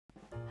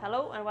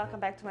Hello and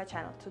welcome back to my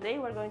channel. Today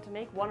we're going to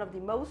make one of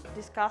the most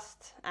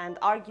discussed and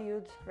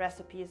argued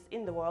recipes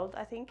in the world,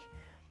 I think,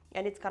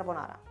 and it's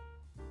carbonara.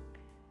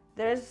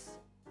 There's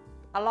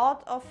a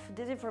lot of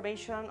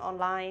disinformation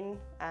online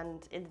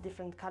and in the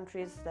different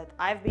countries that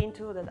I've been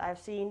to, that I've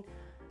seen,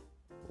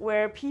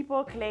 where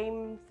people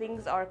claim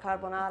things are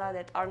carbonara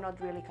that are not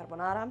really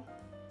carbonara.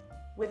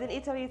 Within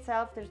Italy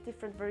itself, there's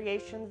different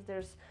variations.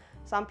 There's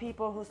some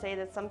people who say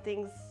that some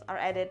things are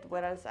added,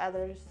 whereas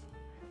others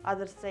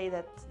say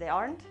that they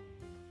aren't.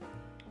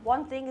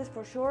 One thing is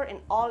for sure, in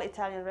all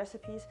Italian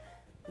recipes,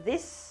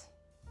 this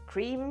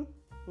cream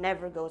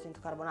never goes into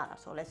carbonara,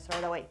 so let's throw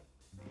it away.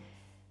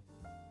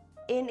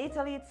 In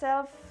Italy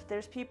itself,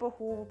 there's people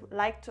who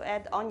like to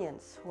add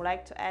onions, who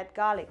like to add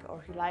garlic, or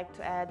who like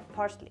to add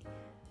parsley.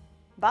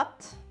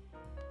 But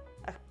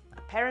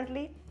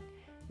apparently,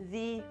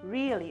 the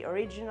really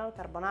original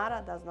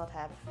carbonara does not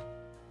have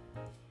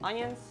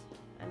onions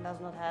and does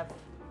not have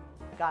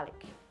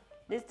garlic.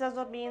 This does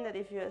not mean that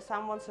if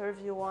someone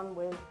serves you one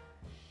with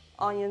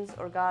onions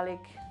or garlic,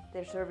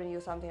 they're serving you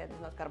something that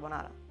is not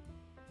carbonara.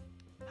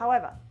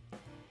 However,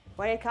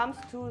 when it comes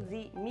to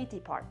the meaty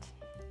part,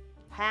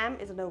 ham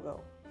is a no-go.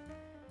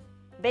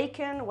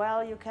 Bacon,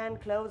 well, you can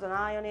close an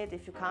eye on it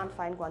if you can't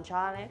find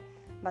guanciale,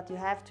 but you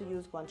have to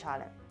use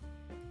guanciale.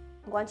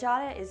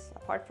 Guanciale is,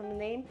 apart from the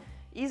name,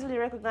 easily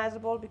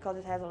recognizable because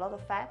it has a lot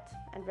of fat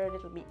and very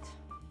little meat.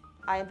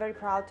 I am very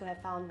proud to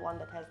have found one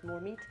that has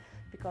more meat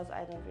because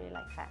I don't really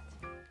like fat.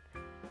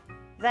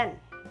 Then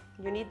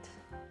you need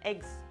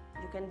eggs.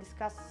 You can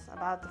discuss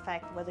about the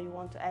fact whether you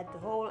want to add the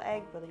whole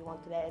egg, whether you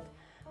want to add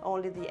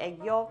only the egg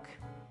yolk.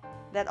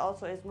 That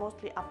also is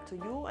mostly up to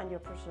you and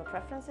your personal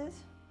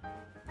preferences.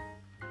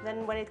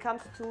 Then when it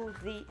comes to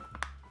the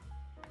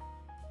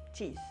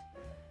cheese,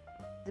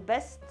 the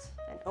best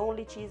and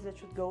only cheese that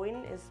should go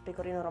in is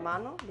Pecorino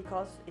Romano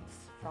because it's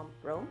from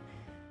Rome,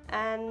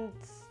 and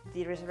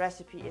the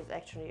recipe is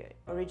actually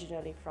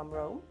originally from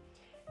Rome.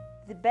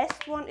 The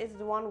best one is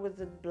the one with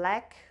the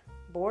black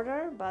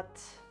border, but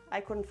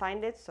I couldn't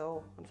find it,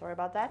 so I'm sorry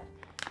about that.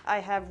 I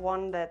have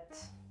one that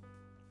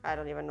I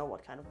don't even know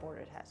what kind of border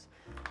it has.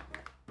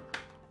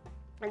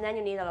 And then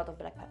you need a lot of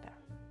black pepper.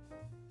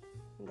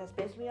 And that's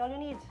basically all you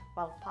need.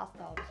 Well,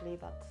 pasta obviously,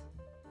 but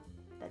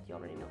that you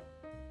already know.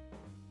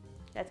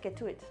 Let's get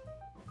to it.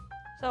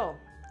 So,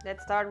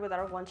 let's start with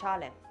our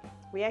guanciale.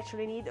 We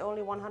actually need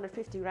only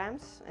 150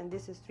 grams, and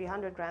this is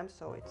 300 grams,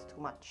 so it's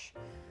too much.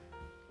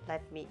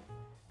 Let me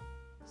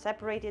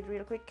separate it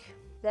real quick.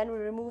 Then we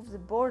remove the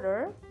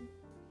border.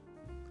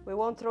 We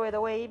won't throw it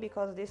away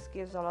because this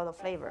gives a lot of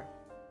flavor.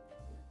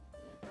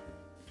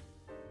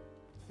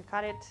 We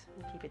cut it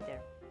and keep it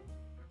there.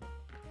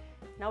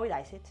 Now we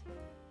dice it.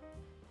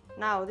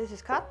 Now this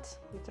is cut.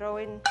 We throw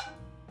in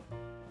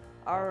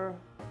our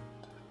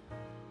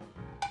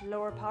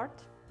lower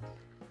part.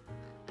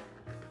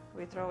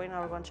 We throw in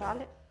our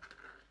guanciale.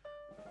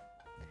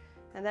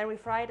 And then we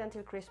fry it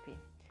until crispy.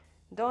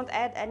 Don't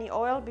add any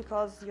oil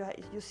because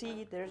you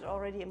see there's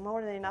already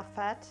more than enough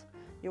fat.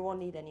 You won't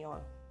need any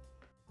oil.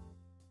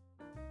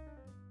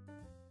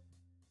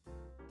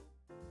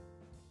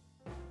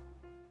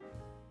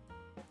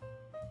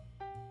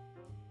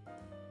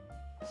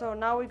 So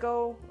now we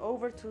go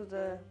over to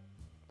the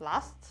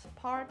last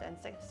part and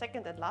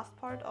second and last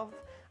part of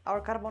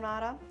our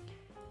carbonara.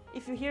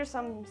 If you hear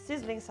some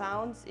sizzling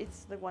sounds,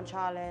 it's the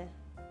guanciale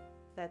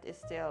that is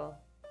still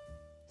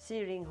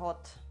searing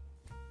hot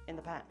in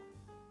the pan.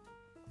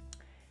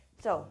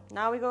 So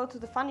now we go to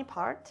the funny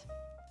part,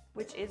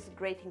 which is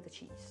grating the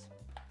cheese.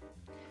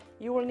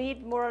 You will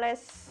need more or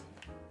less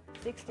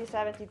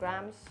 60-70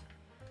 grams,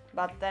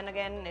 but then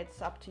again,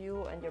 it's up to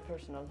you and your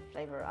personal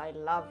flavor. I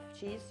love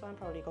cheese, so I'm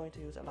probably going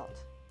to use a lot.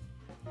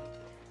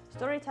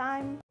 Story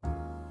time.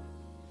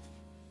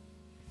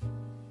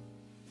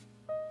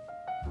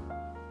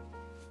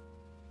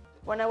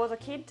 When I was a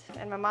kid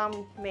and my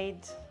mom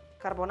made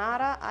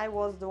carbonara, I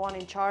was the one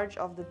in charge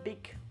of the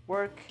big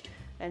work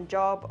and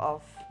job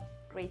of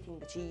grating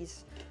the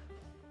cheese,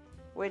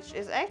 which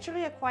is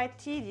actually a quite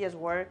tedious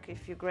work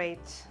if you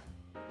grate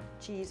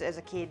cheese as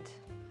a kid.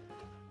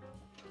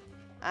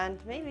 And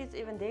maybe it's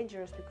even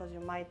dangerous because you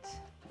might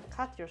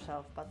cut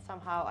yourself, but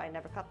somehow I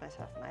never cut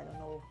myself and I don't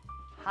know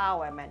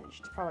how I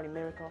managed. Probably a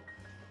miracle.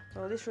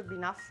 So this should be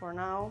enough for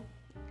now.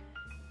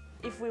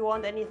 If we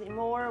want anything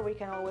more, we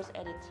can always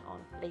add it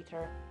on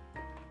later.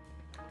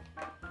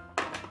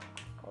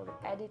 Or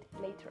add it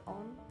later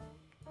on.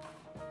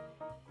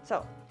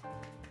 So,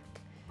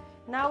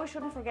 now we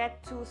shouldn't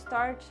forget to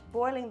start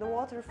boiling the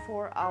water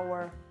for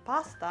our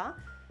pasta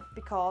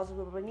because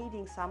we will be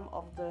needing some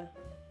of the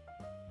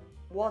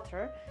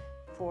water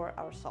for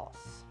our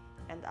sauce.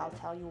 And I'll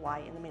tell you why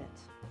in a minute.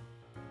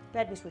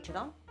 Let me switch it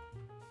on.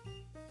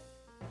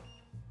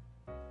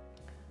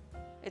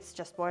 It's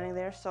just boiling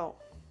there, so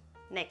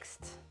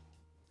next,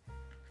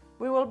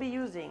 we will be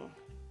using,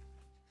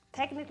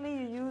 technically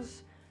you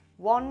use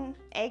 1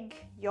 egg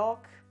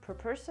yolk per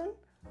person,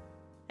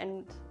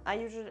 and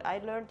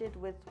I learned it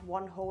with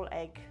 1 whole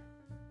egg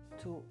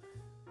to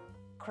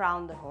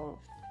crown the whole.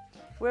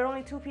 We're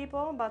only 2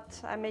 people, but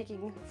I'm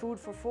making food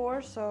for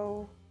 4,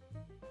 so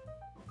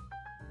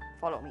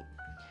follow me.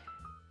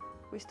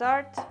 We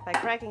start by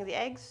cracking the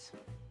eggs,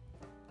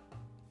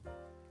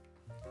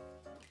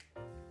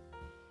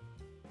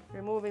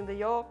 removing the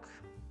yolk,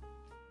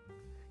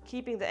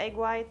 keeping the egg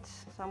white.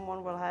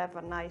 Someone will have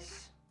a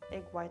nice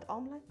egg white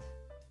omelette.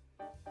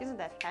 Isn't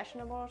that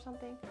fashionable or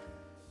something?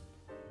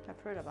 I've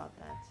heard about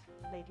that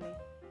lately.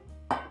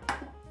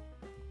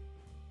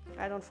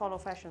 I don't follow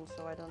fashion,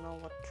 so I don't know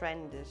what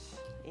trend is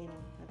in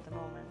at the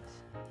moment.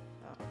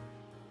 So,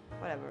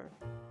 whatever.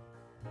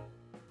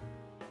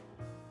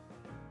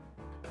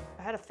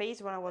 I had a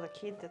phase when I was a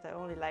kid that I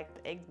only liked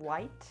egg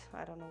white.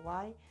 I don't know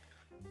why.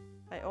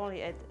 I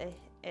only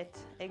ate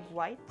egg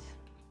white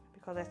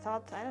because I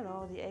thought, I don't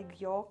know, the egg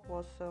yolk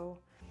was so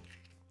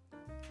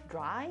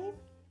dry. I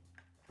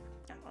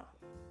don't know.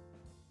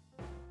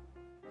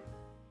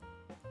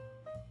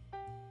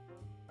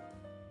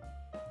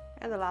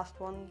 And the last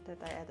one that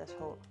I add as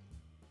whole.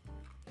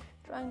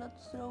 Trying not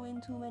to throw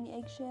in too many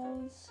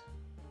eggshells.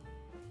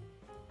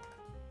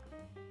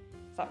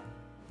 So,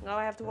 now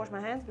I have to wash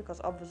my hands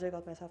because obviously I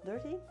got myself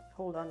dirty.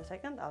 Hold on a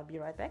second, I'll be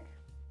right back.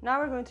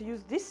 Now we're going to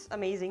use this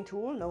amazing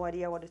tool, no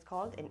idea what it's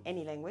called in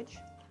any language,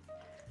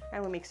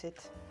 and we mix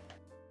it.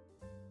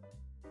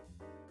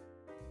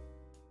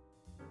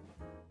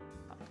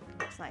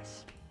 Looks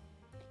nice.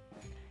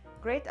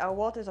 Great, our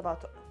water is about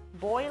to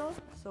boil,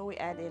 so we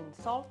add in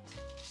salt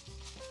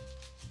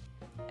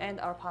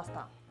and our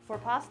pasta. For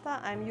pasta,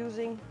 I'm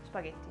using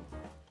spaghetti.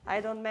 I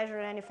don't measure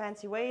in any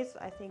fancy ways.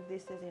 I think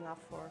this is enough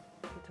for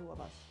the 2 of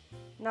us.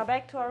 Now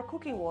back to our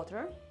cooking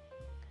water.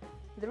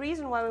 The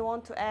reason why we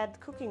want to add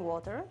cooking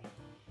water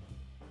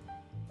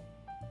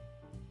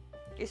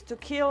is to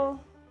kill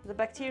the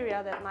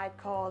bacteria that might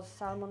cause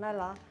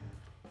salmonella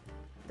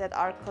that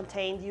are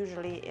contained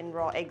usually in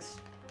raw eggs.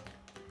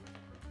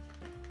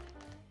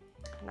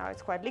 Now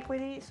it's quite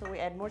liquidy, so we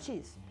add more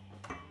cheese.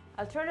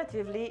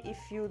 Alternatively,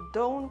 if you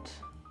don't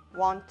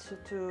want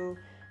to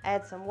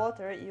add some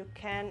water, you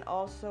can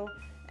also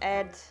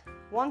add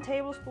 1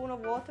 tablespoon of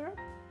water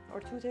or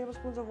 2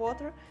 tablespoons of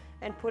water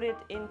and put it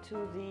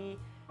into the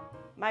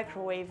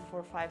microwave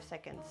for 5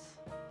 seconds.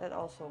 That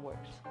also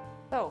works.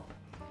 So,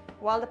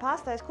 while the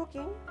pasta is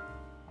cooking,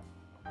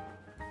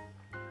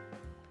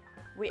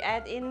 we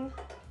add in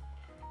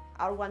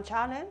our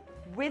guanciale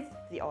with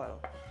the oil.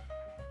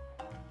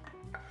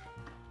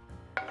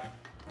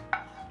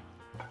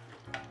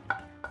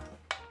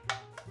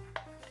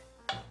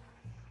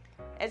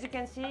 As you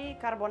can see,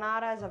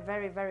 carbonara is a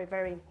very, very,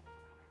 very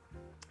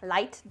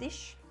light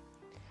dish.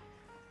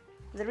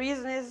 The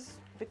reason is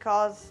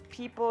because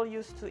people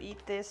used to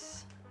eat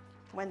this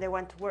when they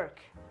went to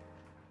work,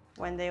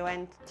 when they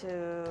went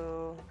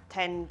to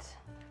tend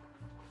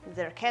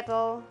their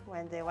cattle,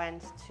 when they were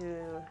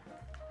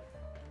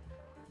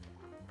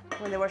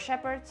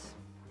shepherds,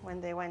 when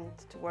they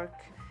went to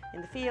work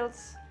in the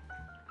fields.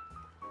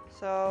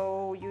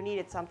 So you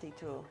needed something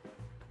to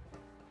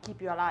keep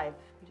you alive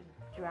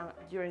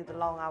during the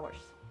long hours.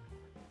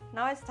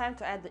 Now it's time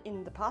to add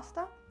in the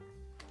pasta.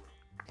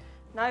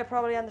 Now you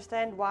probably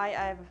understand why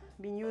I've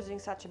been using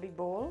such a big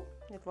bowl.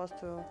 It was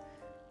to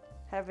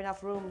have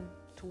enough room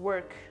to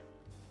work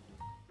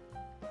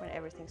when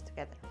everything's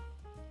together.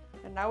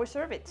 And now we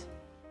serve it.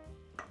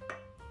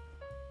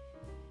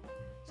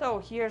 So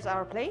here's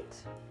our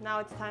plate. Now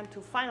it's time to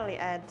finally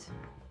add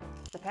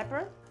the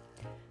pepper.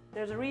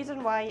 There's a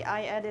reason why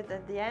I add it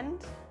at the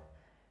end,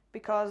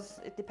 because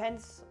it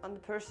depends on the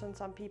person.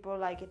 Some people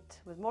like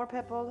it with more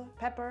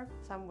pepper,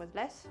 some with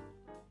less.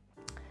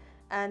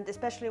 And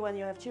especially when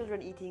you have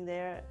children eating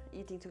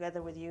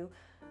together with you,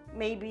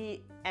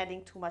 maybe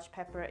adding too much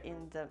pepper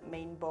in the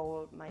main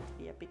bowl might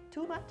be a bit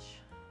too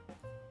much.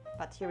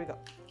 But here we go.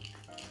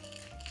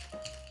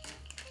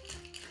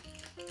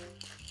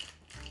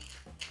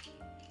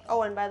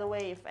 Oh, and by the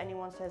way, if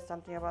anyone says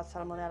something about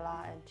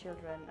salmonella and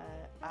children,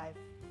 I've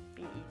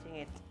been eating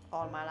it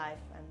all my life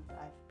and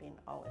I've been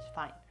always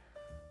fine.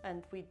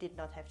 And we did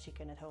not have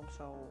chicken at home,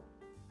 so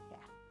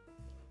yeah.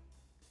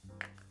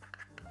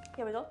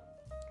 Here we go.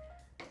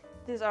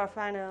 This is our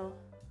final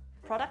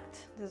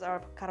product. This is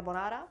our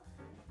carbonara.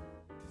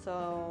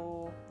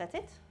 So that's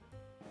it.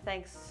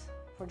 Thanks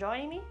for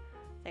joining me.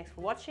 Thanks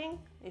for watching.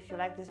 If you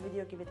like this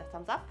video, give it a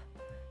thumbs up.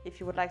 If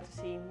you would like to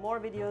see more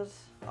videos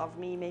of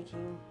me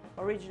making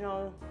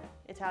original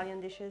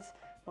Italian dishes,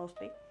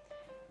 mostly,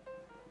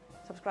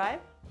 subscribe.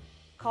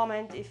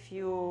 Comment if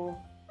you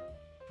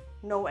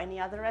know any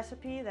other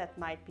recipe that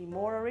might be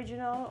more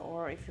original,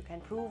 or if you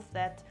can prove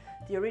that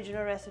the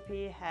original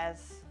recipe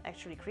has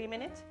actually cream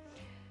in it.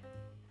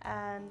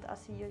 And I'll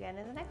see you again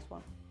in the next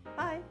one.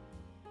 Bye!